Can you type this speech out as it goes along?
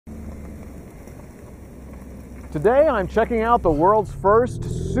Today I'm checking out the world's first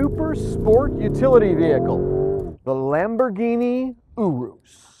super sport utility vehicle, the Lamborghini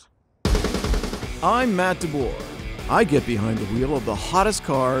Urus. I'm Matt DeBoer. I get behind the wheel of the hottest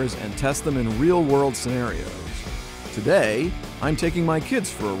cars and test them in real-world scenarios. Today, I'm taking my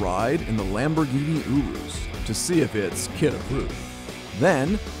kids for a ride in the Lamborghini Urus to see if it's kid-approved.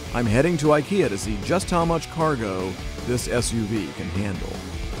 Then, I'm heading to IKEA to see just how much cargo this SUV can handle.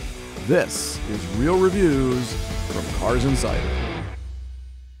 This is Real Reviews from Cars Insider.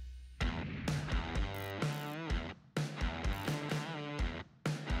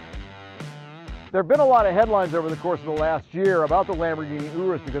 There have been a lot of headlines over the course of the last year about the Lamborghini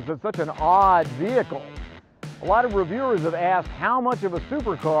Urus because it's such an odd vehicle. A lot of reviewers have asked how much of a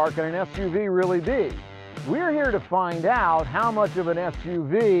supercar can an SUV really be? We're here to find out how much of an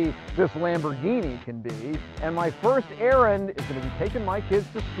SUV this Lamborghini can be, and my first errand is going to be taking my kids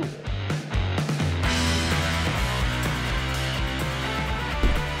to school.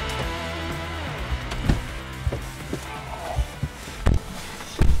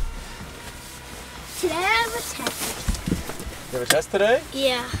 Today I have a test. You have a test today?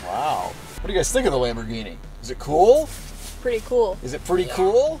 Yeah. Wow. What do you guys think of the Lamborghini? Is it cool? Pretty cool. Is it pretty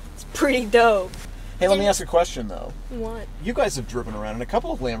cool? It's pretty dope. Hey, let me ask a question though. What? You guys have driven around in a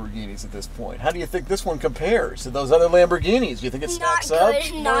couple of Lamborghinis at this point. How do you think this one compares to those other Lamborghinis? Do you think it stacks up?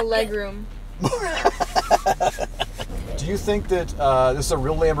 More legroom. Do you think that this is a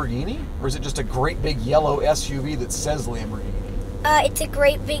real Lamborghini? Or is it just a great big yellow SUV that says Lamborghini? It's a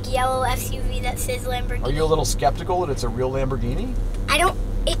great big yellow SUV that says Lamborghini. Are you a little skeptical that it's a real Lamborghini? I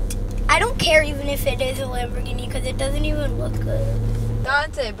don't care even if it is a Lamborghini because it doesn't even look good.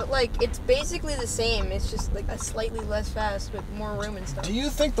 Dante, but like it's basically the same. It's just like a slightly less fast with more room and stuff. Do you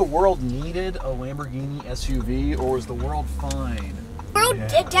think the world needed a Lamborghini SUV, or was the world fine? The world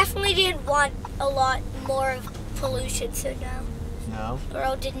definitely didn't want a lot more of pollution, so no. No? The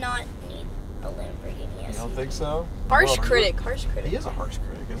world did not need a Lamborghini SUV. You don't think so? Harsh Well, critic. He is a harsh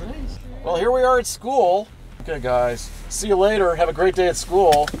critic, isn't he? Well, here we are at school. Okay, guys. See you later. Have a great day at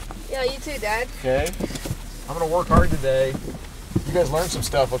school. Yeah, you too, Dad. Okay? I'm going to work hard today. You guys learn some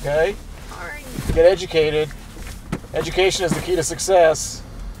stuff, okay? Alright. Get educated. Education is the key to success.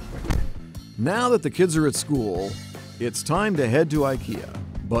 Now that the kids are at school, it's time to head to IKEA.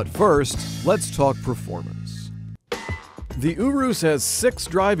 But first, let's talk performance. The Urus has 6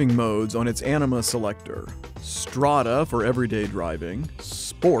 driving modes on its Anima selector. Strada for everyday driving,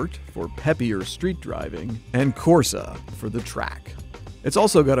 Sport for peppier street driving, and Corsa for the track. It's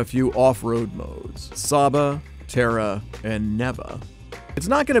also got a few off-road modes, Saba, Terra, and Neva. It's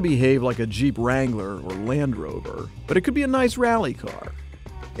not going to behave like a Jeep Wrangler or Land Rover, but it could be a nice rally car.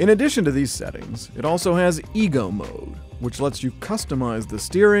 In addition to these settings, it also has Ego mode, which lets you customize the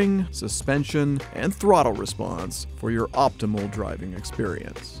steering, suspension, and throttle response for your optimal driving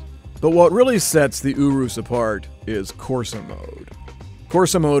experience. But what really sets the Urus apart is Corsa mode.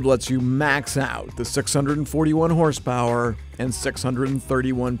 Corsa mode lets you max out the 641 horsepower and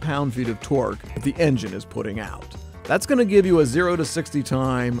 631 pound-feet of torque that the engine is putting out. That's going to give you a 0 to 60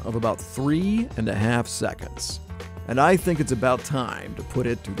 time of about 3.5 seconds. And I think it's about time to put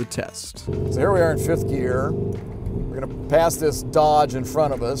it to the test. So here we are in 5th gear. We're going to pass this Dodge in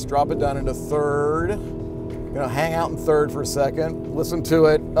front of us, drop it down into 3rd. We're going to hang out in 3rd for a second, listen to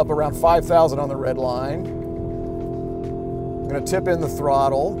it up around 5,000 on the red line. I'm going to tip in the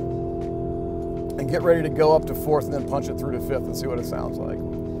throttle and get ready to go up to 4th and then punch it through to 5th and see what it sounds like.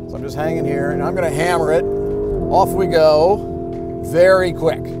 So I'm just hanging here and I'm going to hammer it. Off we go. Very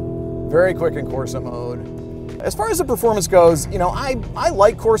quick in Corsa mode. As far as the performance goes, you know, I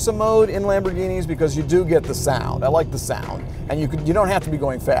like Corsa mode in Lamborghinis because you do get the sound. I like the sound. And you don't have to be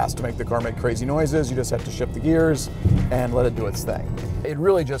going fast to make the car make crazy noises. You just have to shift the gears and let it do its thing. It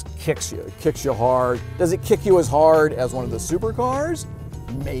really just kicks you. It kicks you hard. Does it kick you as hard as one of the supercars?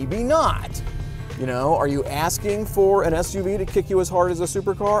 Maybe not. You know, are you asking for an SUV to kick you as hard as a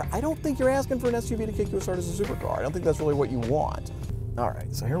supercar? I don't think you're asking for an SUV to kick you as hard as a supercar. I don't think that's really what you want. All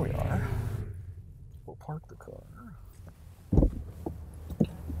right, so here we are. We'll park the car.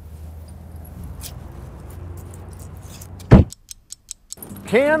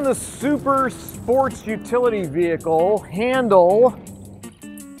 Can the super sports utility vehicle handle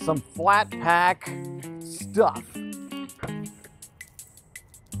some flat pack stuff?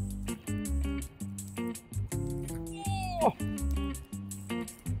 Oh.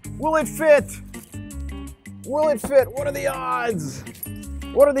 Will it fit? Will it fit? What are the odds?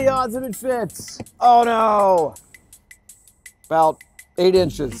 What are the odds that it fits? Oh no! About 8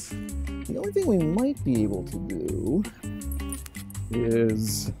 inches. The only thing we might be able to do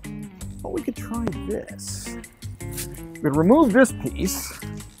is, well, we could try this. We remove this piece.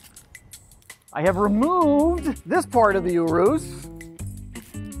 I have removed this part of the Urus.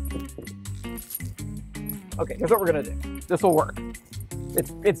 Okay, here's what we're gonna do. This will work.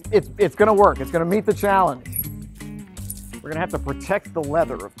 It's gonna work. It's gonna meet the challenge. We're gonna have to protect the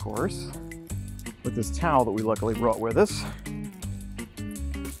leather, of course, with this towel that we luckily brought with us.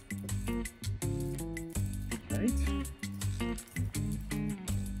 Right.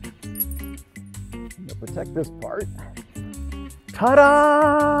 I'm gonna protect this part.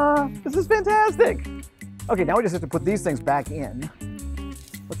 Ta-da! This is fantastic! Okay, now we just have to put these things back in.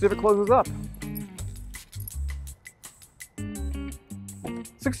 Let's see if it closes up.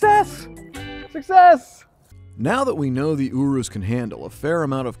 Success! Success! Now that we know the Urus can handle a fair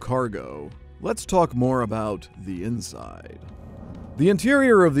amount of cargo, let's talk more about the inside. The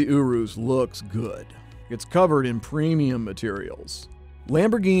interior of the Urus looks good. It's covered in premium materials.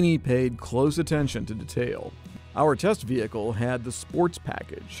 Lamborghini paid close attention to detail. Our test vehicle had the sports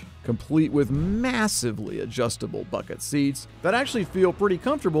package, complete with massively adjustable bucket seats that actually feel pretty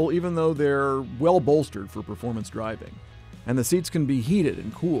comfortable even though they're well bolstered for performance driving. And the seats can be heated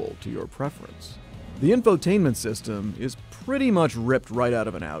and cooled to your preference. The infotainment system is pretty much ripped right out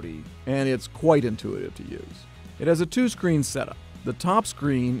of an Audi, and it's quite intuitive to use. It has a two-screen setup. The top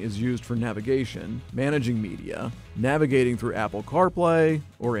screen is used for navigation, managing media, navigating through Apple CarPlay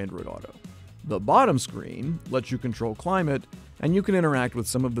or Android Auto. The bottom screen lets you control climate, and you can interact with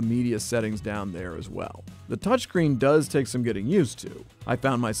some of the media settings down there as well. The touchscreen does take some getting used to. I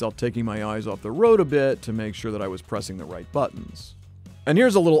found myself taking my eyes off the road a bit to make sure that I was pressing the right buttons. And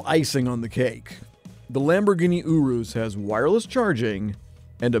here's a little icing on the cake. The Lamborghini Urus has wireless charging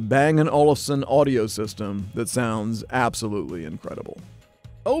and a Bang & Olufsen audio system that sounds absolutely incredible.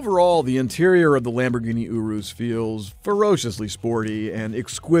 Overall, the interior of the Lamborghini Urus feels ferociously sporty and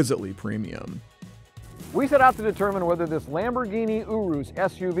exquisitely premium. We set out to determine whether this Lamborghini Urus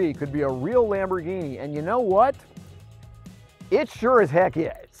SUV could be a real Lamborghini, and you know what? It sure as heck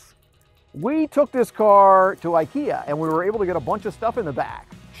is. We took this car to IKEA and we were able to get a bunch of stuff in the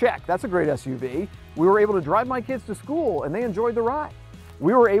back. Check, that's a great SUV. We were able to drive my kids to school and they enjoyed the ride.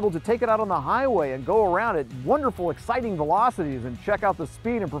 We were able to take it out on the highway and go around at wonderful, exciting velocities and check out the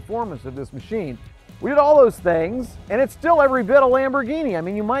speed and performance of this machine. We did all those things, and it's still every bit a Lamborghini. I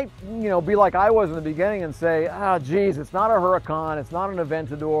mean, you might, be like I was in the beginning and say, geez, it's not a Huracan, it's not an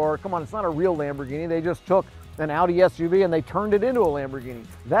Aventador. Come on, it's not a real Lamborghini. They just took an Audi SUV and they turned it into a Lamborghini.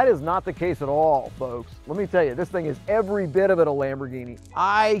 That is not the case at all, folks. Let me tell you, this thing is every bit of it a Lamborghini.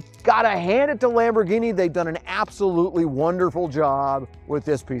 I gotta hand it to Lamborghini. They've done an absolutely wonderful job with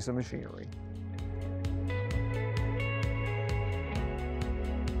this piece of machinery.